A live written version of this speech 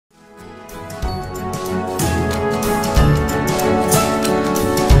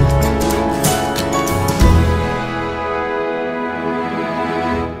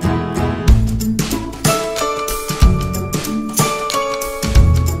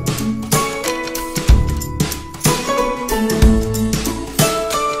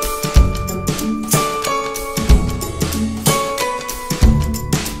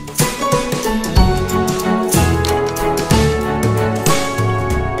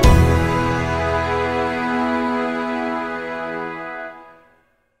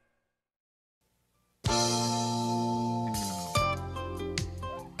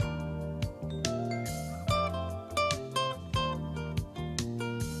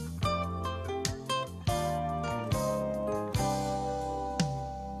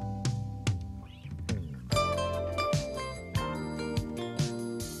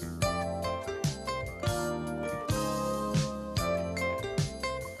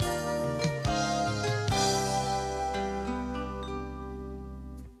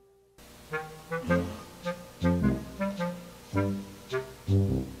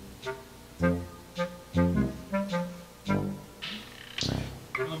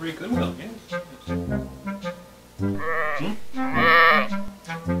Very Goodwill, yes. Hmm?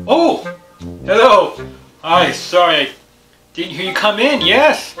 Oh! Hello! Hi, sorry, I didn't hear you come in,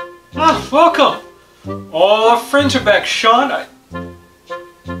 yes! Ah, welcome! All our friends are back, Sean.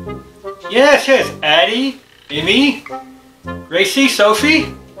 Yes, Addie, Amy, Gracie,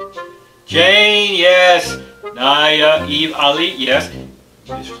 Sophie, Jane, yes, Naya, Eve, Ali, yes,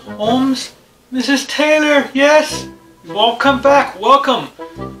 Miss Holmes, Mrs. Taylor, yes. Welcome back, welcome.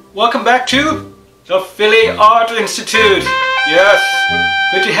 Welcome back to the Philly Art Institute. Yes,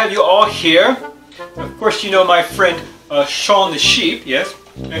 good to have you all here. Of course, you know my friend Sean the Sheep, yes.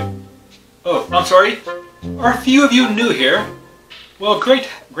 Oh, I'm sorry. Are a few of you new here? Well, great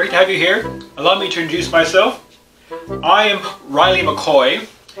to have you here. Allow me to introduce myself. I am Riley McCoy,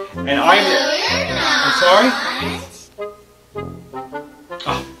 and I'm sorry?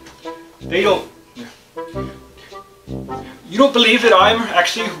 Oh, they don't... You don't believe that I'm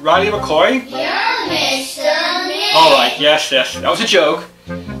actually Riley McCoy? You're Mr. Nick. Alright, yes, that was a joke.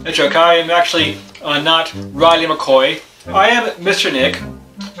 A joke. I am actually not Riley McCoy. I am Mr. Nick,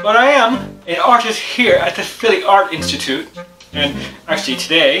 but I am an artist here at the Philly Art Institute. And actually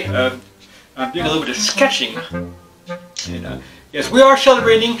today, I'm doing a little bit of sketching. And, yes, we are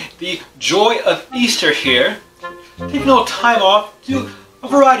celebrating the joy of Easter here. Taking a little time off to do a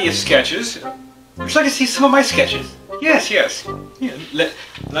variety of sketches. Would you like to see some of my sketches? Yes. Yeah,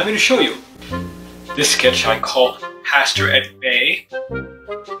 let me show you. This sketch I call Pastor at Bay.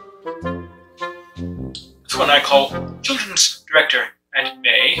 This one I call Children's Director at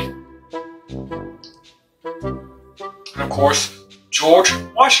Bay. And of course, George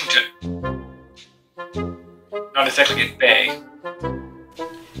Washington. Not exactly at Bay.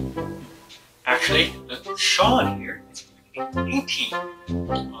 Actually, Sean here is a painting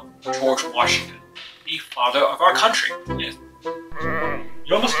of George Washington, the father of our country. Yes.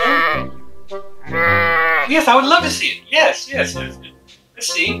 You almost know? Yes, I would love to see it. Yes. Let's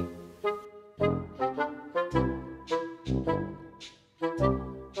see.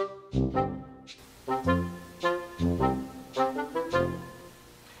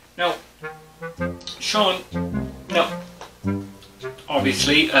 Now, Sean,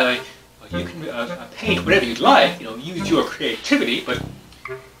 obviously, you can paint whatever you'd like, use your creativity, but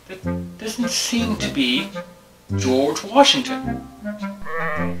that doesn't seem to be George Washington.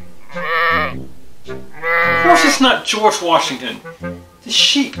 Of course it's not George Washington. It's a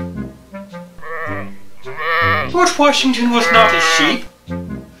sheep. George Washington was not a sheep.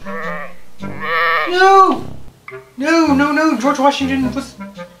 No. George Washington was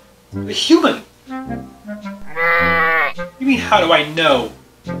a human. You mean, how do I know?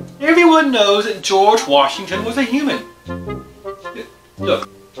 Everyone knows that George Washington was a human. Look,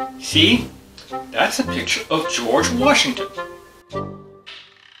 see? That's a picture of George Washington.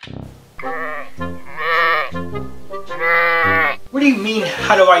 What do you mean,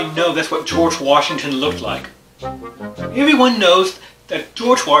 how do I know that's what George Washington looked like? Everyone knows that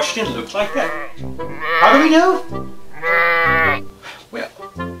George Washington looked like that. How do we know?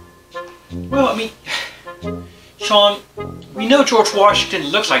 Well, I mean, Sean, we know George Washington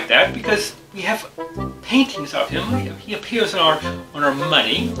looks like that because we have paintings of him. He appears on our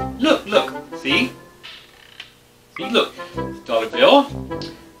money. Look, see? See, look, dollar bill,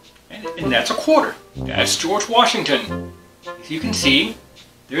 and that's a quarter. That's George Washington. As you can see,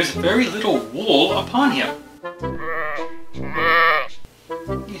 there's very little wool upon him.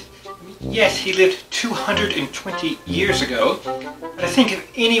 Yes, he lived 220 years ago, but I think if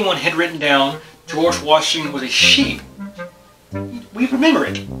anyone had written down George Washington was a sheep, we remember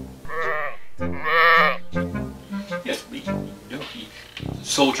it. Yes, he was a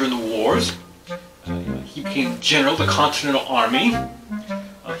soldier in the wars. He became general of the Continental Army.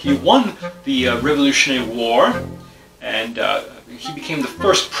 He won the Revolutionary War, and he became the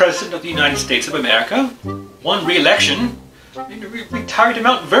first president of the United States of America, won re-election, and retired to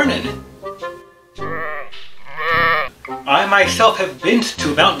Mount Vernon. I myself have been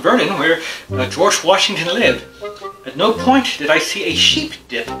to Mount Vernon, where George Washington lived. At no point did I see a sheep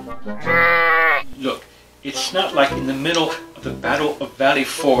dip. Look, it's not like in the middle of the Battle of Valley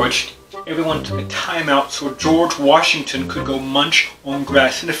Forge, everyone took a time out so George Washington could go munch on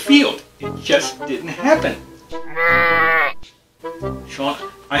grass in a field. It just didn't happen. Sean,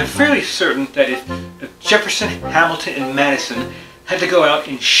 I am fairly certain that if Jefferson, Hamilton, and Madison had to go out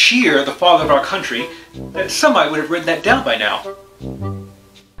and shear the father of our country, that somebody would have written that down by now. Well,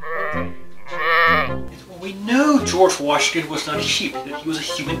 we know George Washington was not a sheep, that he was a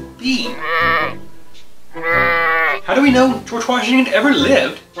human being. How do we know George Washington ever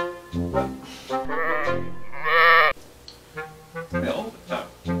lived? Well,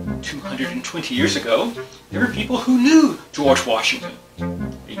 120 years ago, there were people who knew George Washington.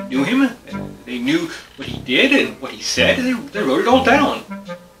 They knew him, they knew what he did and what he said, and they wrote it all down.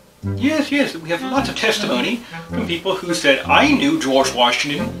 Yes, we have lots of testimony from people who said, I knew George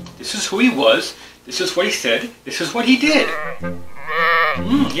Washington, this is who he was, this is what he said, this is what he did.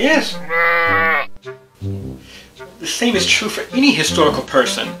 Yes. The same is true for any historical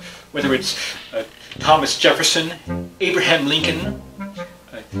person, whether it's Thomas Jefferson, Abraham Lincoln,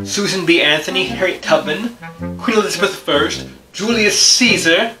 Susan B. Anthony, Harriet Tubman, Queen Elizabeth I, Julius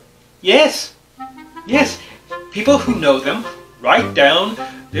Caesar. Yes, people who know them write down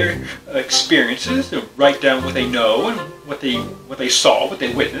their experiences, they write down what they know and what they saw, what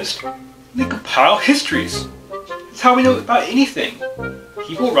they witnessed, and they compile histories. That's how we know about anything.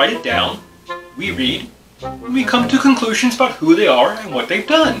 People write it down, we read, and we come to conclusions about who they are and what they've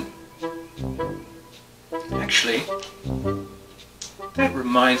done. Actually, that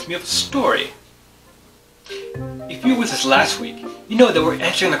reminds me of a story. If you were with us last week, you know that we're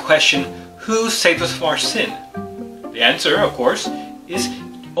answering the question, who saves us from our sin? The answer, of course, is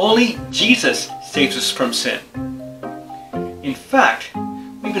only Jesus saves us from sin. In fact,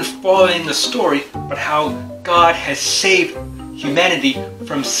 we've been following the story about how God has saved humanity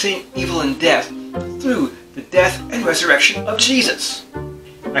from sin, evil, and death through the death and resurrection of Jesus.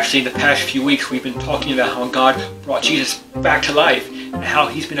 Actually, in the past few weeks, we've been talking about how God brought Jesus back to life and how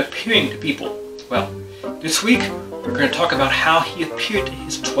he's been appearing to people. Well, this week, we're going to talk about how he appeared to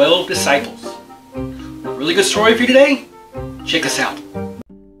his 12 disciples. A really good story for you today? Check us out.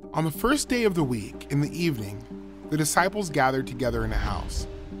 On the first day of the week, in the evening, the disciples gathered together in a house.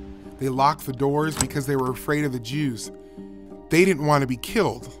 They locked the doors because they were afraid of the Jews. They didn't want to be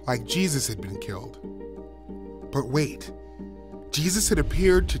killed like Jesus had been killed. But wait, Jesus had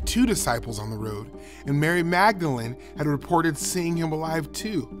appeared to 2 disciples on the road, and Mary Magdalene had reported seeing him alive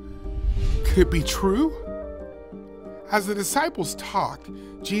too. Could it be true? As the disciples talked,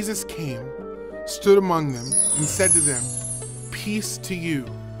 Jesus came, stood among them, and said to them, "Peace to you."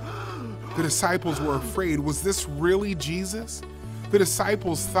 The disciples were afraid. Was this really Jesus? The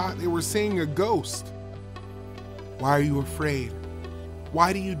disciples thought they were seeing a ghost. "Why are you afraid?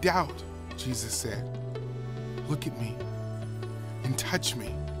 Why do you doubt?" Jesus said. "Look at me and touch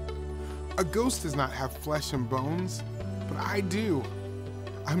me. A ghost does not have flesh and bones, but I do.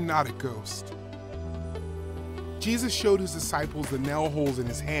 I'm not a ghost." Jesus showed his disciples the nail holes in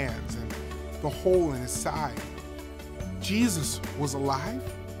his hands and the hole in his side. Jesus was alive?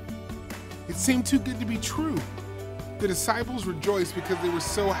 It seemed too good to be true. The disciples rejoiced because they were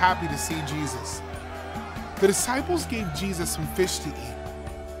so happy to see Jesus. The disciples gave Jesus some fish to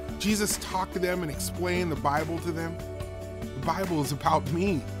eat. Jesus talked to them and explained the Bible to them. "The Bible is about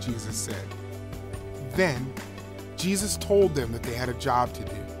me," Jesus said. Then, Jesus told them that they had a job to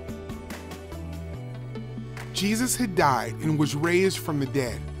do. Jesus had died and was raised from the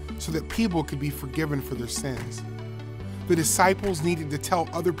dead so that people could be forgiven for their sins. The disciples needed to tell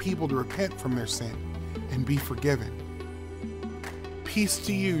other people to repent from their sin and be forgiven. "Peace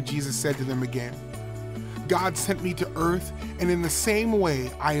to you," Jesus said to them again. "God sent me to earth, and in the same way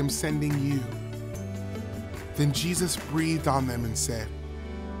I am sending you." Then Jesus breathed on them and said,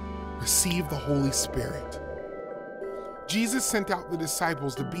 "Receive the Holy Spirit." Jesus sent out the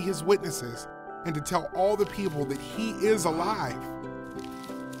disciples to be his witnesses and to tell all the people that he is alive.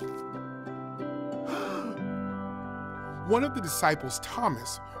 One of the disciples,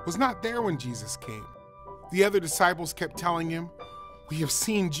 Thomas, was not there when Jesus came. The other disciples kept telling him, "We have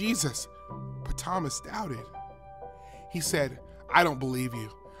seen Jesus," but Thomas doubted. He said, "I don't believe you.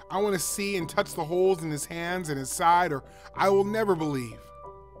 I want to see and touch the holes in his hands and his side, or I will never believe."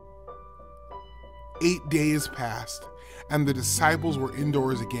 8 days passed, and the disciples were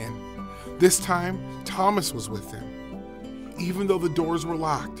indoors again. This time, Thomas was with them. Even though the doors were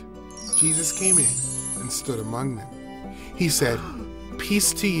locked, Jesus came in and stood among them. He said,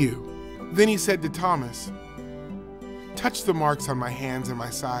 "Peace to you." Then he said to Thomas, "Touch the marks on my hands and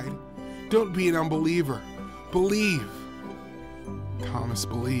my side. Don't be an unbeliever. Believe." Thomas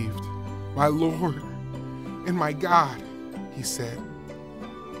believed. "My Lord and my God," he said.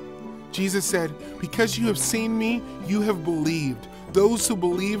 Jesus said, "Because you have seen me, you have believed. Those who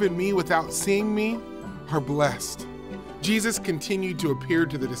believe in me without seeing me are blessed." Jesus continued to appear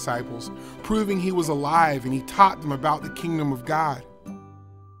to the disciples, proving he was alive, and he taught them about the kingdom of God.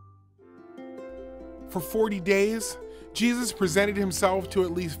 For 40 days, Jesus presented himself to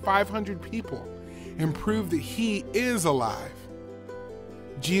at least 500 people and proved that he is alive.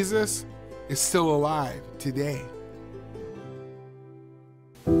 Jesus is still alive today.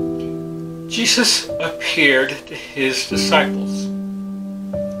 Jesus appeared to his disciples.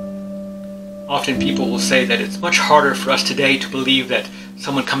 Often people will say that it's much harder for us today to believe that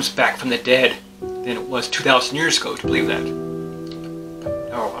someone comes back from the dead than it was 2,000 years ago to believe that.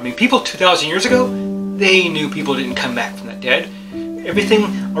 No, I mean, people 2,000 years ago, they knew people didn't come back from the dead.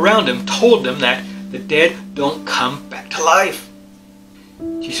 Everything around them told them that the dead don't come back to life.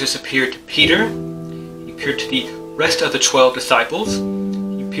 Jesus appeared to Peter. He appeared to the rest of the 12 disciples.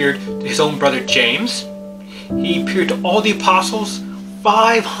 He appeared to his own brother James. He appeared to all the apostles,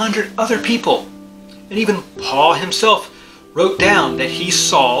 500 other people. And even Paul himself wrote down that he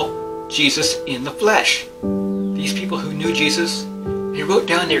saw Jesus in the flesh. These people who knew Jesus, they wrote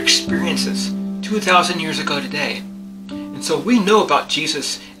down their experiences 2,000 years ago today. And so we know about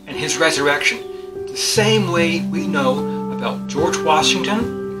Jesus and his resurrection the same way we know about George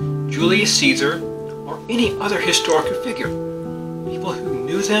Washington, Julius Caesar, or any other historical figure. People who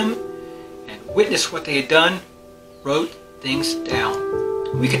knew them and witnessed what they had done wrote things down.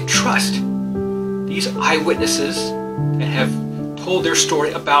 We can trust these eyewitnesses that have told their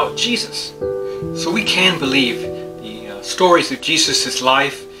story about Jesus. So we can believe the stories of Jesus'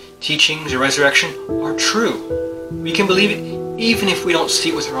 life, teachings, and resurrection are true. We can believe it even if we don't see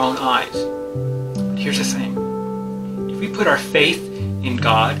it with our own eyes. But here's the thing. If we put our faith in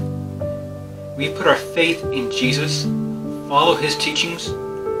God, we put our faith in Jesus, follow his teachings,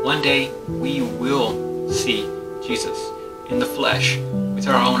 one day we will see Jesus in the flesh with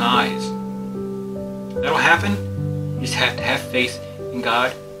our own eyes. That'll happen. You just have to have faith in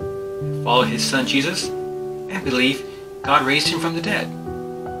God, follow his son Jesus, and believe God raised him from the dead.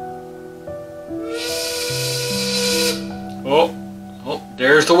 Oh,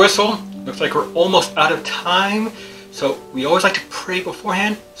 there's the whistle. Looks like we're almost out of time. So we always like to pray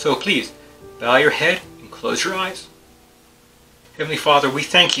beforehand. So please, bow your head and close your eyes. Heavenly Father, we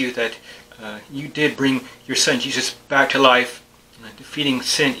thank you that you did bring your son Jesus back to life, defeating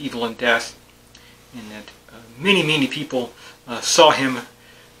sin, evil, and death, and that many people saw him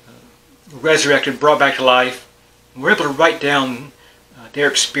resurrected, brought back to life, and were able to write down their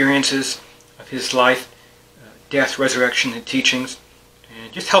experiences of his life, death, resurrection, and teachings.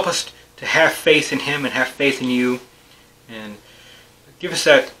 And just help us to have faith in him and have faith in you, and give us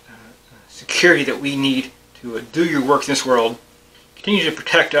that security that we need to do your work in this world. Continue to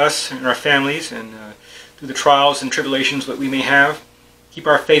protect us and our families and through the trials and tribulations that we may have. Keep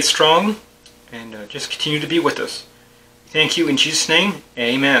our faith strong, and just continue to be with us. Thank you in Jesus' name.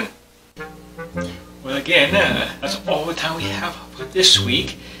 Amen. Well, again, that's all the time we have for this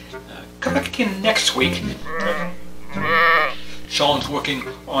week. Come back again next week. Sean's working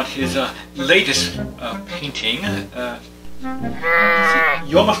on his latest painting.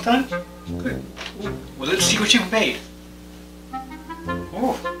 You almost done? Good. Well, let's see what you've made.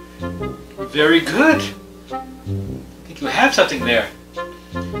 Oh, very good. I think you have something there.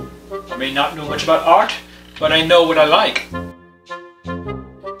 I may not know much about art, but I know what I like.